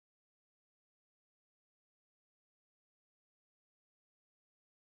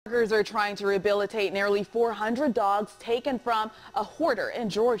Workers are trying to rehabilitate nearly 400 dogs taken from a hoarder in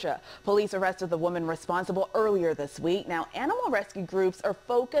Georgia. Police arrested the woman responsible earlier this week. Now, animal rescue groups are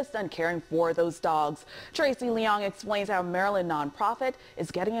focused on caring for those dogs. Tracy Leong explains how a Maryland nonprofit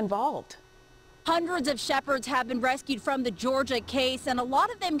is getting involved. Hundreds of shepherds have been rescued from the Georgia case, and a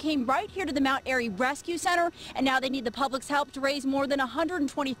lot of them came right here to the Mount Airy Rescue Center, and now they need the public's help to raise more than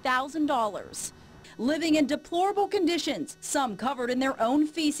 $120,000. Living in deplorable conditions, some covered in their own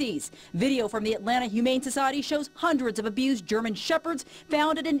feces. Video from the Atlanta Humane Society shows hundreds of abused German shepherds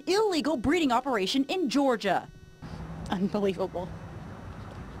found at an illegal breeding operation in Georgia. Unbelievable.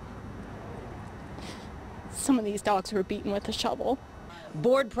 Some of these dogs were beaten with a shovel.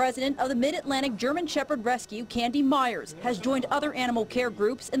 Board president of the Mid-Atlantic German Shepherd Rescue, Candy Myers, has joined other animal care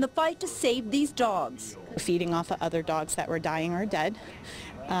groups in the fight to save these dogs. Feeding off of other dogs that were dying or dead.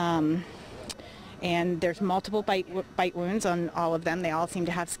 And there's multiple bite wounds on all of them. They all seem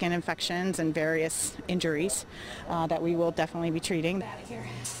to have skin infections and various injuries that we will definitely be treating.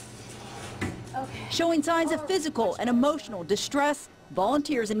 Showing signs of physical and emotional distress,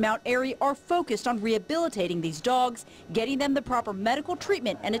 volunteers in Mount Airy are focused on rehabilitating these dogs, getting them the proper medical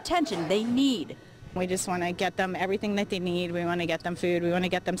treatment and attention they need. We just want to get them everything that they need. We want to get them food. We want to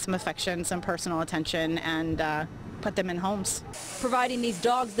get them some affection, some personal attention, and put them in homes. Providing these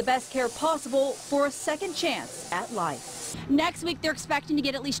dogs the best care possible for a second chance at life. Next week, they're expecting to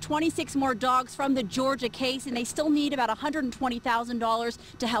get at least 26 more dogs from the Georgia case, and they still need about $120,000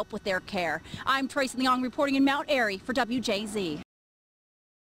 to help with their care. I'm Tracy Leong reporting in Mount Airy for WJZ.